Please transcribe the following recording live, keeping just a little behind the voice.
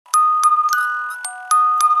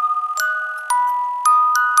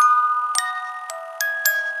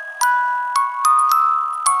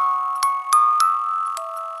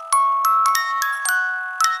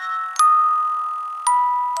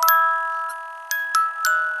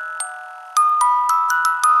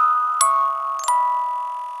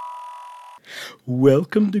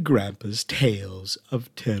Welcome to Grandpa's Tales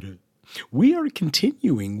of Terror. We are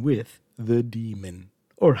continuing with The Demon,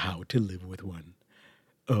 or How to Live with One.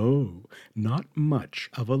 Oh, not much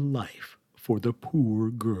of a life for the poor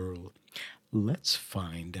girl. Let's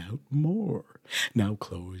find out more. Now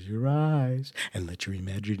close your eyes and let your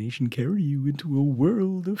imagination carry you into a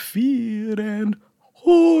world of fear and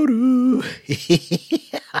horror.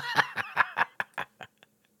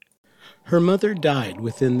 Her mother died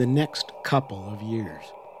within the next couple of years.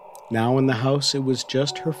 Now in the house it was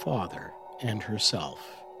just her father and herself.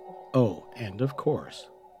 Oh, and of course,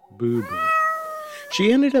 Boo Boo.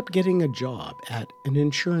 She ended up getting a job at an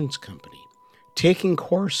insurance company, taking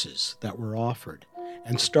courses that were offered,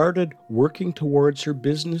 and started working towards her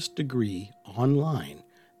business degree online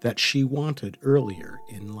that she wanted earlier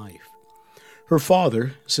in life. Her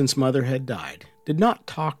father, since mother had died, did not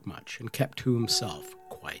talk much and kept to himself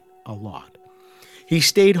quite a lot. He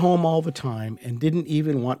stayed home all the time and didn't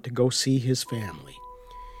even want to go see his family.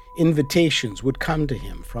 Invitations would come to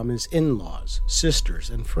him from his in-laws,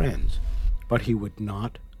 sisters, and friends, but he would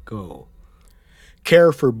not go.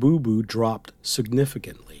 Care for Boo Boo dropped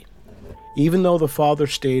significantly. Even though the father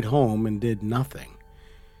stayed home and did nothing,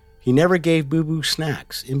 he never gave Boo Boo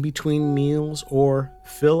snacks in between meals or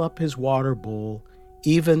fill up his water bowl,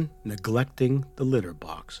 even neglecting the litter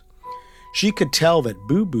box. She could tell that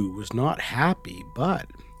Boo Boo was not happy, but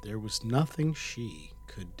there was nothing she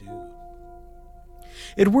could do.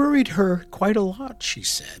 It worried her quite a lot, she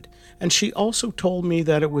said, and she also told me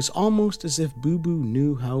that it was almost as if Boo Boo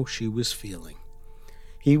knew how she was feeling.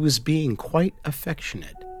 He was being quite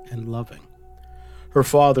affectionate and loving. Her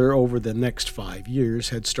father, over the next 5 years,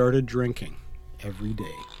 had started drinking every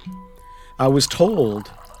day. I was told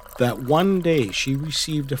that one day she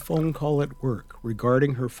received a phone call at work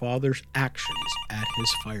regarding her father's actions at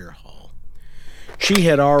his fire hall. She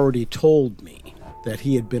had already told me that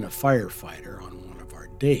he had been a firefighter on one of our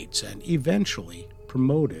dates and eventually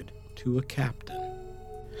promoted to a captain.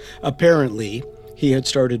 Apparently, he had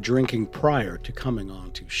started drinking prior to coming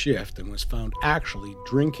onto shift and was found actually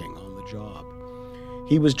drinking on the job.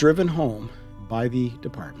 He was driven home by the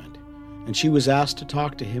department, and she was asked to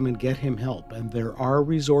talk to him and get him help, and there are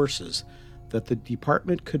resources that the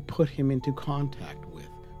department could put him into contact with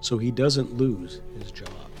so he doesn't lose his job.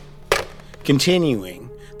 Continuing,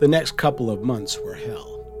 the next couple of months were hell.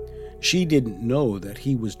 She didn't know that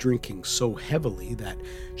he was drinking so heavily that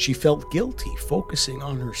she felt guilty focusing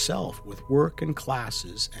on herself with work and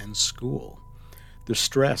classes and school. The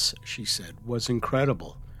stress, she said, was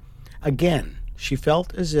incredible. Again, she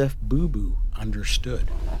felt as if Boo Boo understood.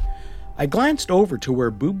 I glanced over to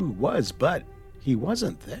where Boo Boo was, but he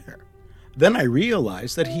wasn't there. Then I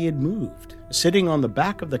realized that he had moved, sitting on the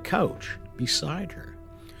back of the couch beside her.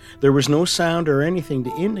 There was no sound or anything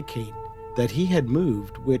to indicate that he had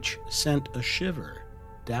moved, which sent a shiver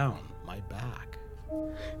down my back.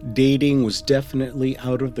 Dating was definitely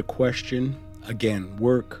out of the question. Again,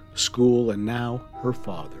 work, school, and now her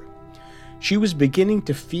father. She was beginning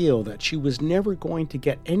to feel that she was never going to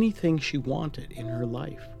get anything she wanted in her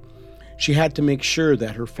life. She had to make sure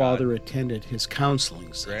that her father attended his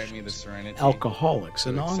counseling sessions, Alcoholics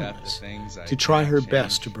Anonymous, to try her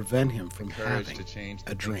best to prevent him from having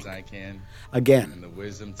a drink. Again,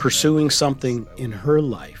 pursuing something in her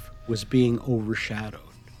life was being overshadowed.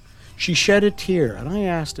 She shed a tear, and I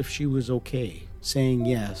asked if she was okay, saying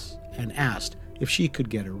yes, and asked if she could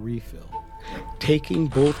get a refill. Taking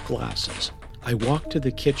both glasses, I walked to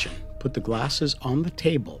the kitchen, put the glasses on the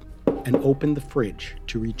table, and opened the fridge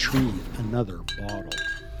to retrieve another bottle.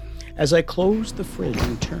 As I closed the fridge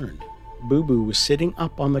and turned, Boo Boo was sitting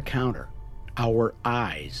up on the counter, our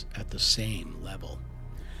eyes at the same level.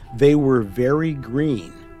 They were very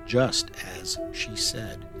green, just as she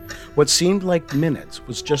said. What seemed like minutes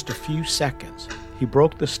was just a few seconds. He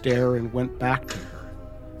broke the stare and went back to her.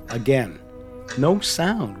 Again, no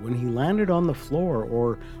sound when he landed on the floor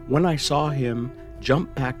or when I saw him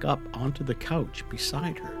jump back up onto the couch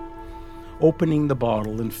beside her. Opening the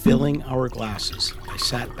bottle and filling our glasses, I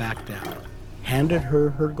sat back down, handed her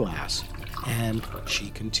her glass, and she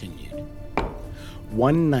continued.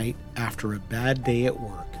 One night after a bad day at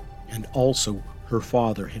work, and also her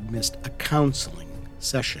father had missed a counseling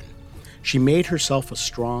session, she made herself a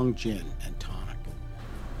strong gin and tonic.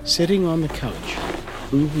 Sitting on the couch,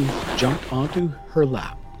 Boo Boo jumped onto her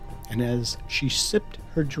lap, and as she sipped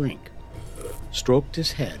her drink, stroked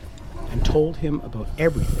his head and told him about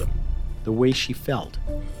everything, the way she felt,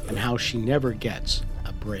 and how she never gets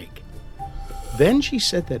a break. Then she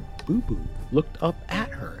said that Boo Boo looked up at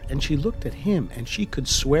her, and she looked at him, and she could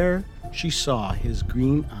swear she saw his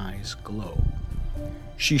green eyes glow.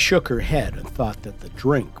 She shook her head and thought that the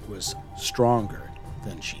drink was stronger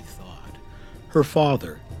than she thought. Her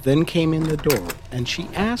father then came in the door, and she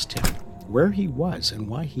asked him where he was and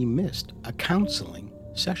why he missed a counseling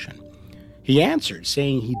session. He answered,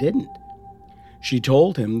 saying he didn't. She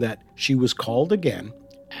told him that she was called again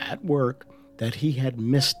at work, that he had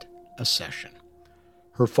missed a session.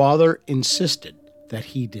 Her father insisted that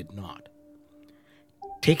he did not.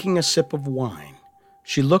 Taking a sip of wine,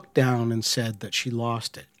 she looked down and said that she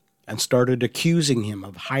lost it, and started accusing him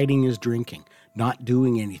of hiding his drinking, not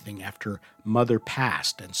doing anything after mother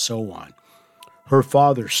passed, and so on. Her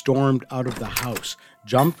father stormed out of the house,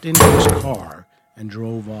 jumped into his car, and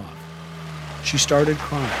drove off. She started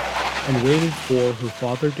crying and waited for her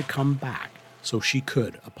father to come back so she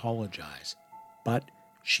could apologize. But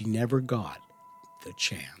she never got the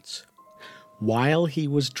chance. While he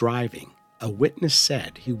was driving, a witness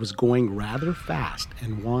said he was going rather fast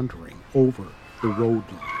and wandering over the road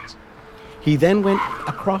lines. He then went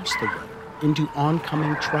across the road into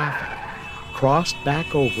oncoming traffic, crossed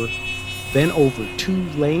back over, then over 2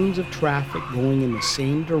 lanes of traffic going in the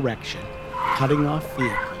same direction, cutting off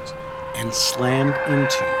vehicles, and slammed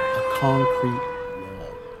into a concrete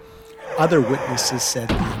wall. Other witnesses said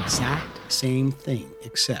the exact same thing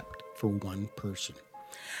except for one person.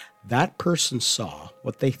 That person saw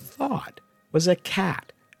what they thought was a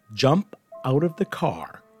cat jump out of the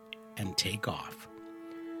car and take off.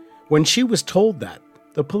 When she was told that,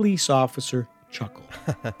 the police officer chuckled,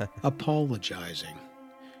 apologizing.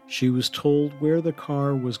 She was told where the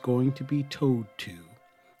car was going to be towed to,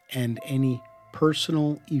 and any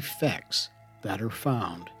personal effects that are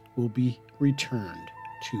found will be returned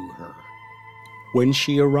to her. When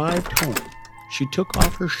she arrived home, she took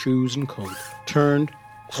off her shoes and coat, turned,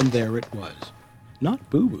 and there it was.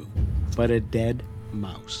 Not Boo Boo, but a dead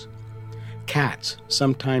mouse. Cats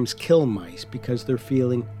sometimes kill mice because they're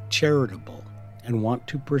feeling charitable and want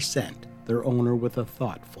to present their owner with a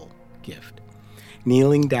thoughtful gift.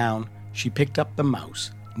 Kneeling down, she picked up the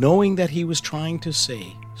mouse, knowing that he was trying to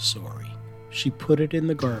say sorry. She put it in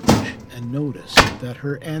the garbage and noticed that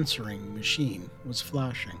her answering machine was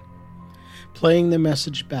flashing. Playing the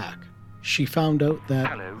message back, she found out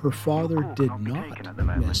that her father did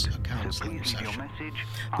not miss a counseling session,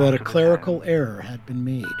 that a clerical error had been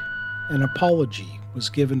made. An apology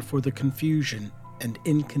was given for the confusion and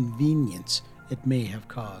inconvenience it may have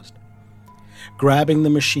caused. Grabbing the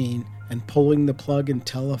machine and pulling the plug and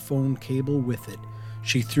telephone cable with it,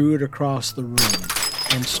 she threw it across the room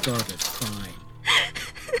and started crying.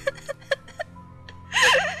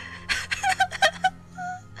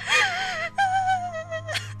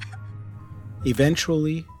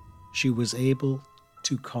 Eventually, she was able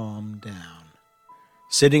to calm down.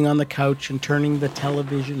 Sitting on the couch and turning the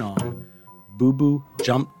television on, Boo Boo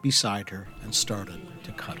jumped beside her and started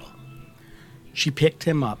to cuddle. She picked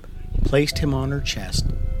him up, placed him on her chest,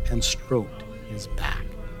 and stroked his back.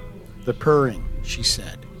 The purring, she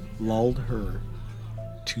said, lulled her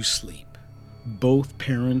to sleep. Both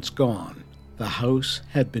parents gone, the house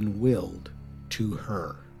had been willed to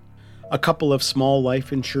her. A couple of small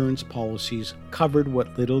life insurance policies covered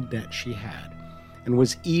what little debt she had, and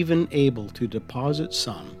was even able to deposit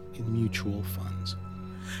some in mutual funds.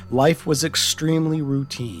 Life was extremely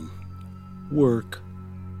routine. Work,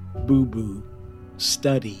 Boo Boo,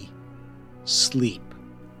 study, sleep.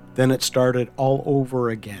 Then it started all over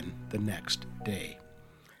again the next day.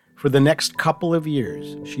 For the next couple of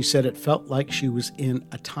years, she said it felt like she was in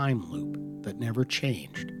a time loop that never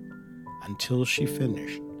changed until she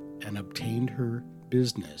finished and obtained her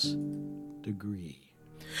business degree.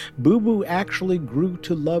 Boo Boo actually grew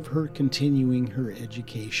to love her continuing her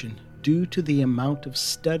education due to the amount of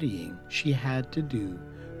studying she had to do,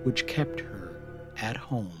 which kept her at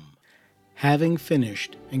home. Having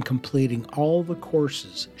finished and completing all the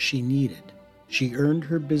courses she needed, she earned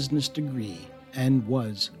her business degree and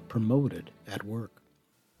was promoted at work.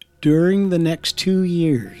 During the next 2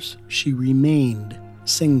 years, she remained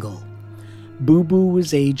single. Boo Boo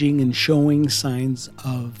was aging and showing signs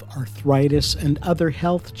of arthritis and other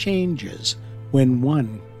health changes when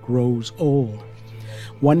one grows old.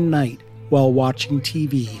 One night, while watching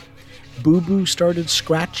TV, Boo Boo started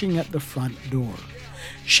scratching at the front door.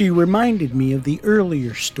 She reminded me of the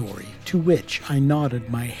earlier story, to which I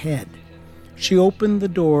nodded my head. She opened the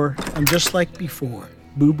door, and just like before,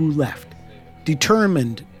 Boo Boo left,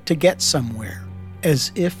 determined to get somewhere,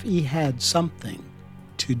 as if he had something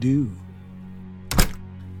to do.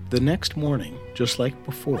 The next morning, just like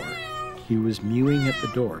before, he was mewing at the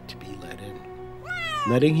door to be let in.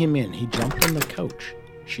 Letting him in, he jumped on the couch,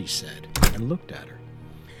 she said, and looked at her.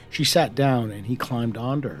 She sat down and he climbed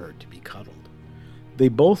onto her to be cuddled. They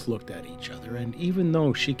both looked at each other, and even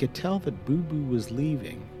though she could tell that Boo Boo was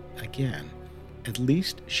leaving again, at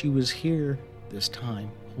least she was here this time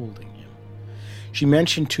holding him. She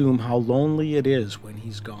mentioned to him how lonely it is when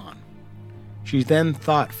he's gone. She then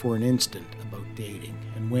thought for an instant about dating,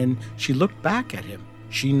 and when she looked back at him,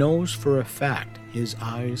 she knows for a fact his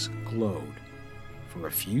eyes glowed for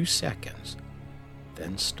a few seconds,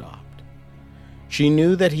 then stopped. She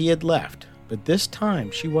knew that he had left, but this time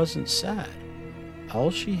she wasn't sad. All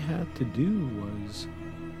she had to do was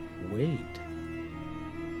wait.